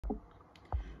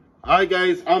Hi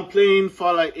guys, I'm playing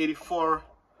Farlight 84.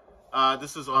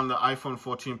 This is on the iPhone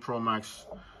 14 Pro Max,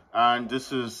 and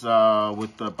this is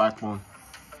with the BackBone.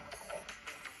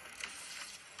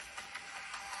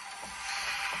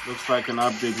 Looks like an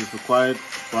update is required.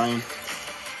 Fine.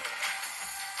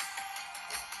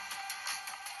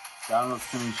 Download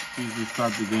finished. Please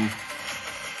restart the game.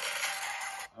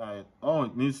 Alright. Oh,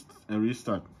 it needs a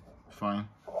restart. Fine.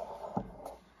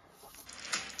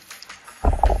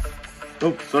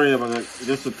 Oh, sorry about that.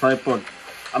 Just a tripod.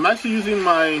 I'm actually using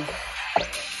my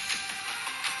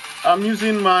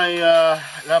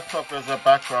laptop as a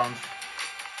background.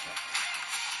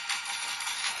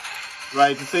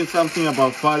 Right, it's saying something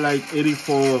about Farlight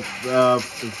 84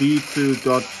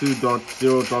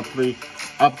 v2.2.0.3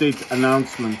 update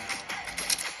announcement.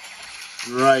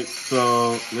 Right,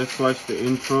 so let's watch the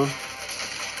intro.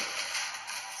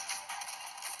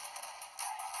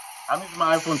 I'm using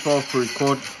my iPhone 12 to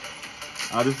record.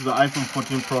 This is the iPhone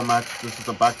 14 Pro Max. This is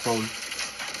the BackBone.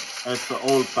 It's the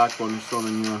old BackBone. It's not the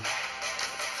new one.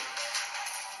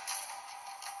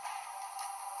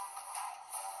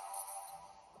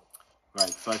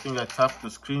 Right, so I think I tapped the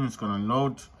screen. It's gonna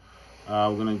load.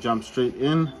 We're gonna jump straight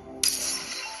in.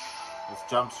 Let's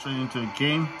jump straight into the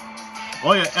game.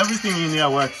 Oh yeah, everything in here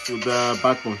works with the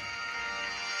BackBone.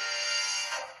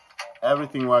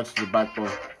 Everything works with the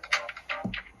BackBone.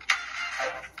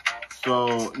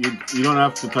 So you don't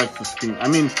have to touch the screen. I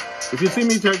mean, if you see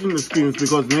me touching the screen, it's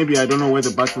because maybe I don't know where the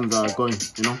buttons are going,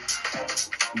 you know.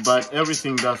 But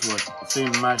everything does work.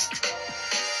 Same match.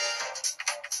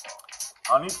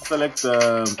 I'll need to select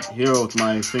the hero with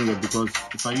my finger because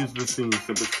if I use this thing, it's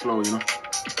a bit slow, you know.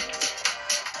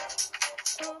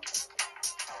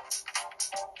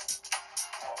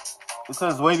 It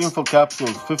says waiting for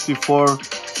capsules, 54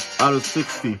 out of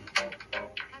 60.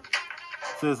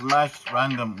 It says matched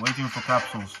random, waiting for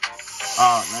capsules.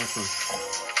 Ah, nice one.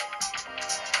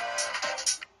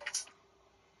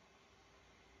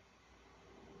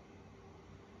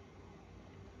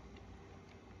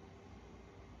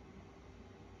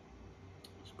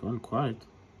 It's gone quiet.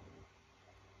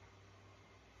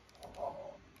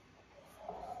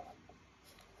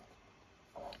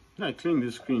 Yeah, I cleaned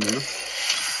the screen, you know.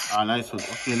 Ah, nice one.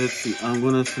 Okay, let's see. I'm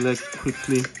gonna select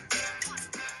quickly.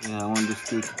 Yeah, I want this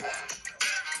dude.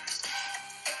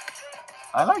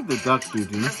 I like the dark dude,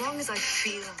 you know. As long as I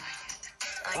feel like it.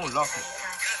 Oh, lock it.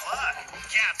 Good luck,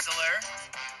 Capsuler.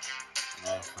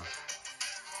 Nice one.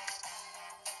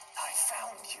 I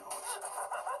found you.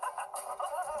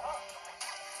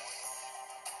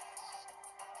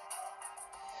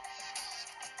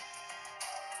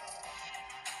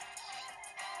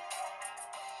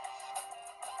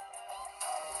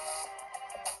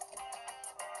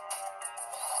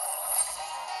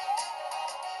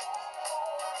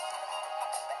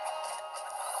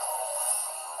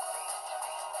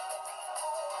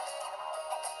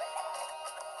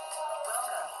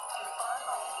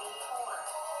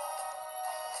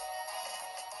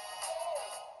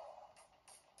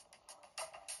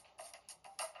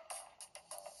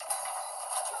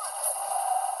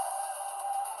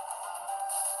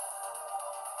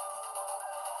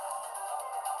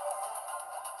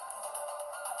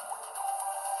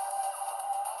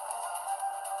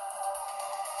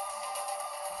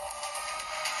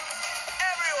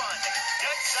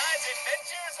 Good-size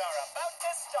adventures are about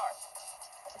to start.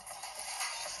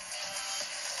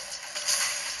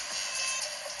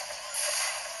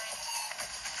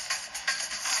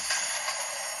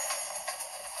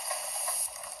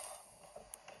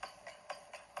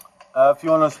 If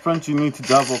you want to sprint, you need to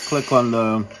double click on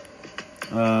the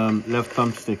left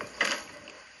thumbstick.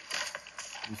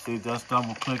 You see, just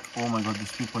double click. Oh my god,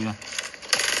 these people here.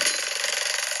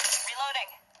 Reloading.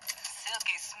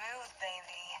 Silky smooth,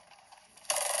 baby.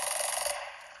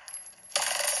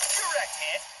 Correct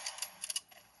hit.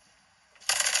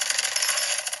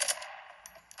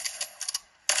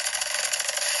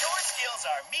 Your skills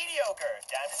are mediocre.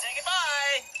 Time to say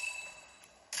goodbye.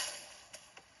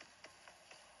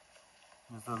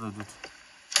 Where's the other dude?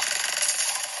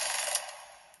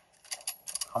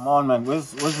 Come on, man.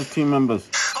 Where's the team members?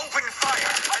 Open fire. I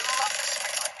love this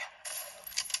feeling.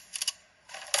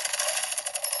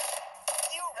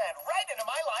 You ran right into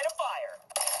my line of fire.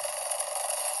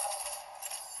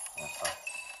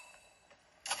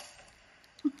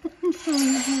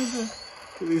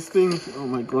 These things. Oh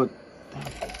my god.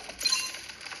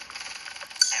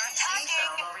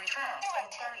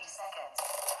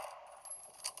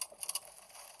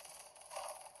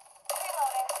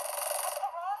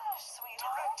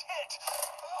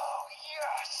 Oh,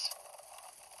 yes!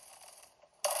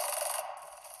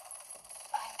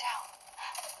 I'm down.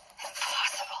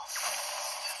 Impossible.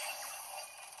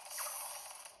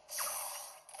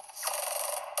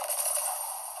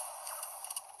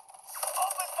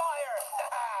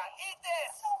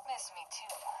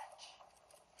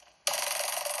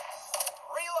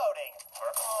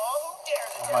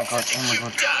 Oh my god, oh my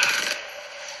god.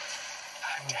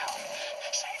 I'm down.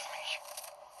 Save me.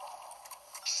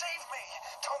 Save me.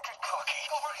 Don't get cocky.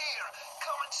 Over here.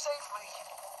 Come and save me.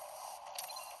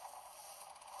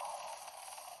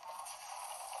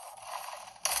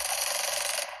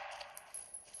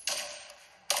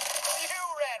 You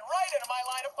ran right into my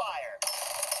line of fire.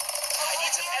 I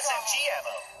need some SMG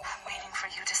ammo. I'm waiting for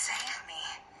you to save me.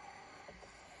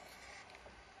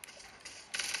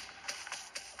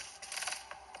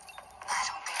 I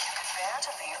don't think you could bear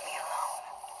to leave me alone.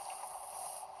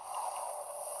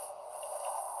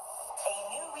 A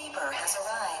new Reaper has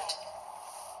arrived.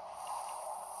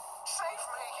 Save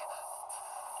me.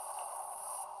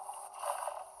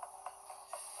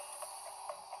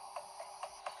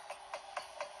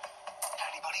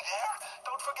 Anybody there?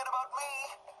 Don't forget about me.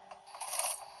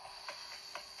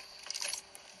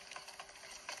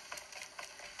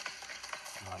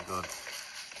 Oh my god.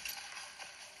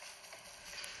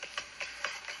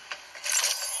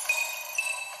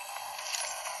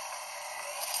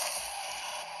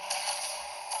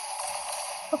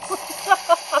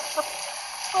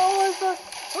 Oh my god.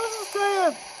 Where's this guy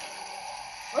at?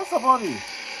 Where's the body?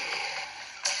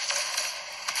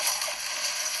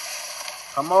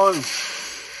 Come on.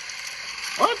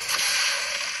 What?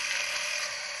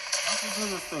 How do you do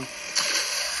this thing?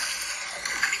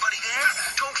 Anybody there?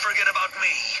 Don't forget about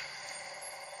me.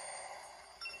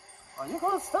 Are you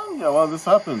gonna stand here while this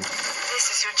happens? This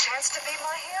is your chance to be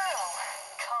my hero.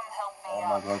 Come help me Oh out.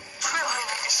 my god.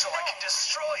 So I can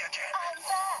destroy again. I'm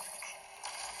back.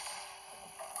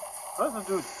 Where's the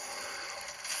dude?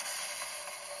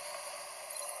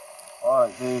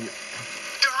 Alright, dude.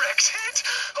 Direct hit?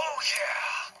 Oh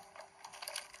yeah.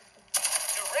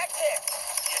 Direct hit.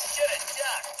 You should have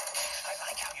ducked. I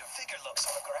like how your figure looks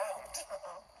on the ground.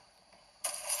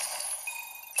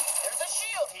 There's a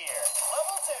shield here.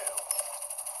 Level 2.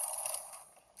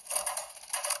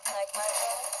 Like my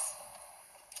voice?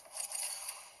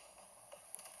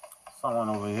 Someone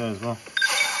over here as well.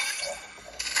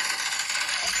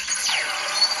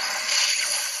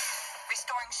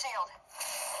 Restoring shield.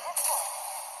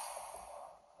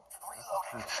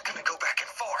 Reloading. Gonna go back in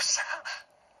force.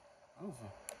 What is it?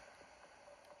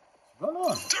 What's going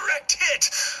on? Direct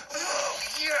hit. Oh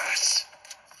yes.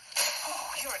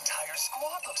 Oh, your entire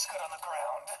squad looks good on the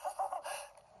ground.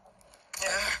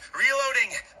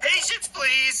 Reloading. Patience,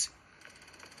 please.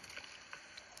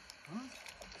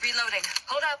 Reloading.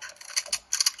 Hold up.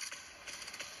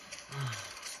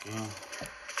 Yeah.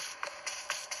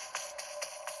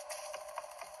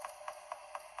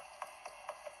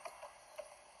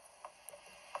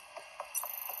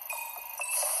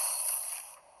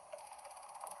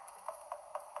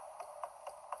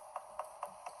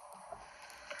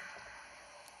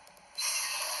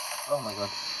 Oh my god.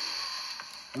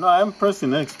 No, I'm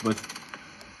pressing X, but it's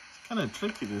kind of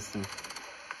tricky, this thing.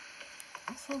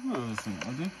 What's wrong with this thing?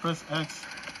 I did press X.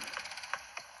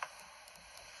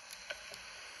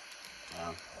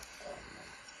 Damn.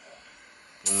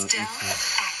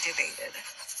 Stealth activated.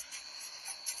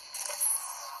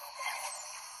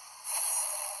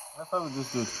 I thought we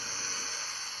just did.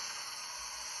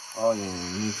 Oh yeah,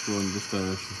 we need to go in this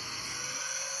direction.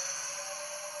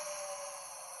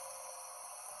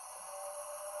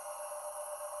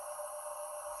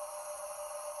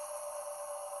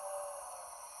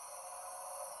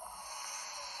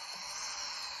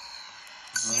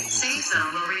 Safe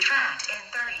zone will retract in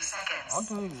 30 seconds. How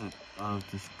do I exit out of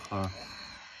this car?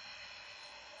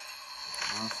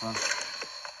 What's that?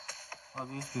 What are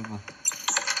these people?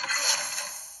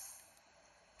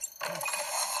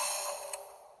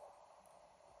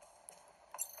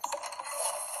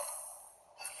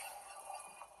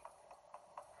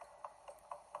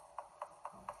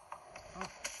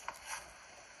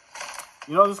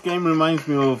 You know, this game reminds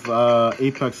me of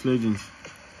Apex Legends.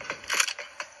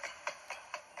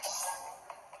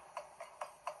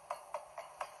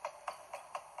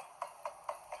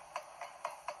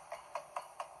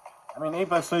 I mean,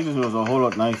 Apex Legends was a whole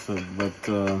lot nicer, but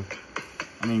I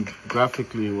mean,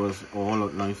 graphically it was a whole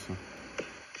lot nicer.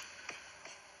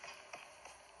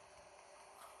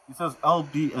 It says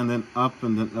LB and then up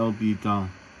and then LB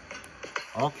down.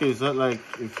 Okay, is that like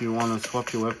if you want to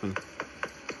swap your weapon?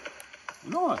 You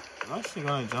know what? I'm actually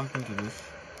gonna jump into this.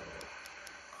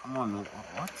 Come on, man.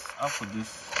 What's up with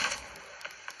this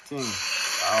thing?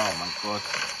 Oh my god.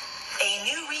 A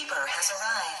new Reaper has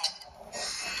arrived.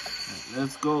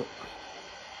 Let's go.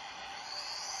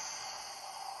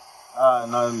 Ah,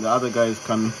 now the other guy is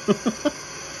coming.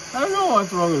 I don't know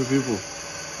what's wrong with people.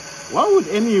 Why would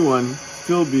anyone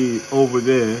still be over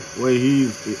there where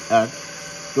he's at?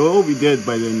 They'll all be dead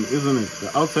by then, isn't it?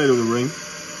 The outside of the ring.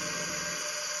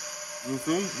 You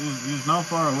see, he's now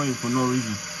far away for no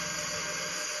reason.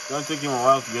 It's gonna take him a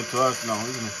while to get to us now,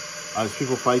 isn't it? There's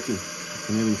people fighting. I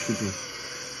can hear them shooting.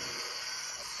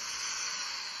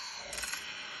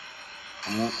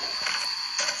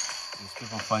 There's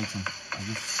people fighting.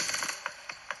 Where's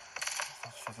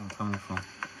shooting coming from?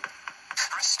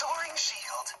 Restoring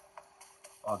shield.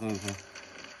 Oh, there.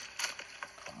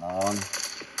 Come on.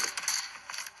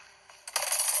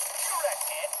 Direct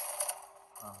hit.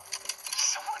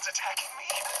 Someone's attacking me.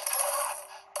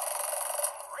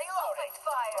 Reloading.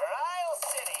 Fire. Isle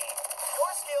City.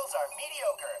 Your skills are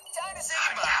mediocre. Time to say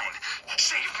goodbye.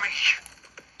 Save me.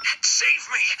 Save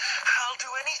me. I'll do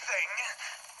anything.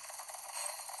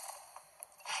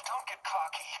 Don't get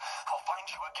cocky. I'll find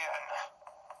you again.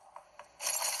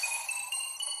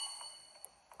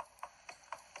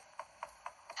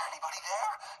 Anybody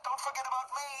there? Don't forget about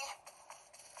me.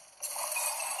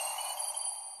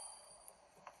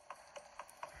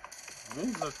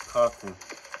 Where's the cartoon?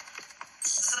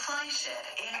 Supply shed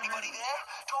in Anybody there?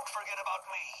 Don't forget about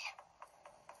me.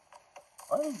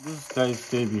 Why did this guy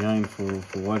stay behind for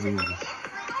what reason?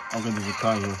 Okay, there's a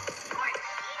car here.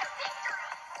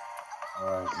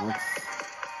 Alright, let's...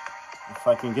 If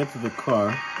I can get to the car,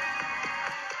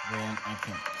 then I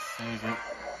can save it.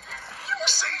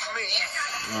 Save me.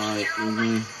 Alright,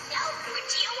 maybe...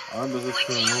 How does this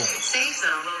thing move? Safe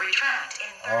zone will retract in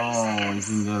 30 Oh, seconds. it's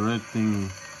in the red thing.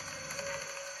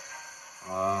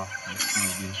 Wow, that's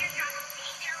gonna be...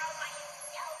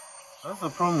 That's the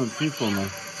problem with people, man.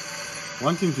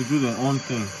 Wanting to do their own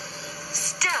thing.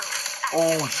 Stealth.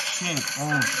 Oh, shit.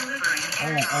 Oh,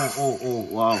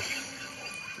 wow.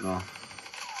 No.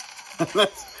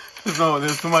 No,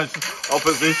 there's too much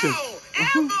opposition.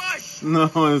 Ambush! No,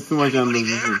 there's too much Anybody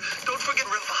there? opposition. Don't forget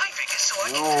reviving so I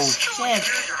can Oh, destroy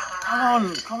shit.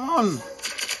 you. Come on.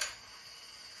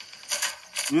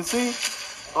 You see?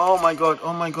 Oh my god.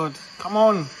 Come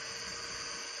on.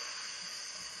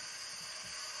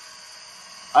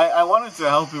 I wanted to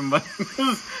help him, but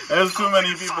there's too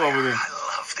many people over there. I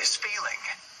love this feeling.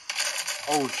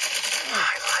 Oh, I like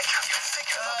how your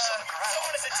figure looks on the ground.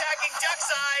 Someone is attacking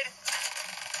Duckside.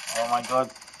 oh my god.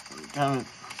 Damn it.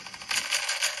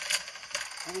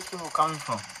 Where are these people coming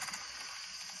from?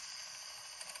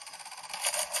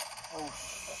 Oh,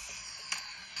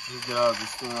 please get out of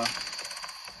this thing, man.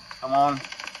 Come on.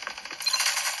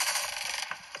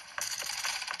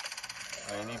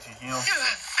 I need to heal.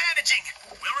 Bandaging.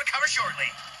 We'll recover shortly.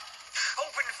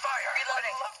 Open fire. I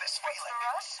love this feeling.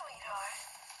 Rush, sweetheart.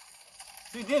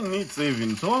 He didn't need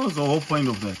saving, so what was the whole point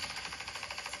of that?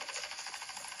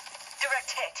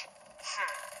 Direct hit.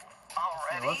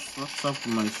 Already? What's up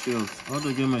with my shields? How do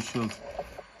I get my shields?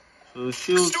 So the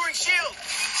shield, Restoring shield.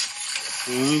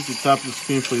 so you need to tap the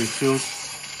screen for your shield.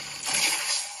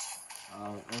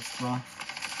 Alright, let's go.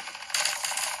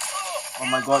 Oh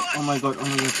my god. I got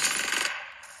him.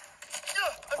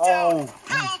 Oh,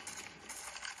 Help!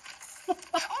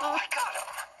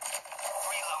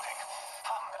 Reloading.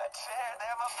 I'm gonna tear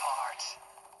them apart.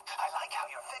 I like how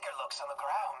your figure looks on the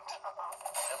ground.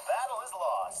 The battle is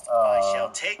lost. I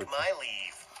shall take my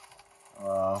leave.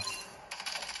 wow.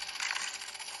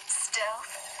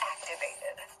 Stealth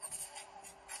activated.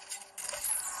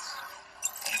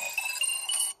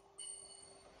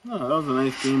 Oh, that was a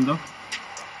nice game though.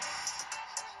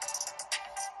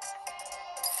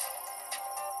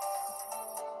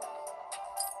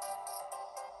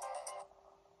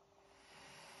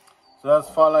 So that's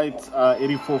Farlight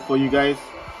 84 for you guys.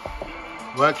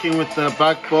 Working with the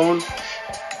BackBone.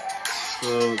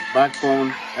 So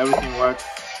BackBone, everything works.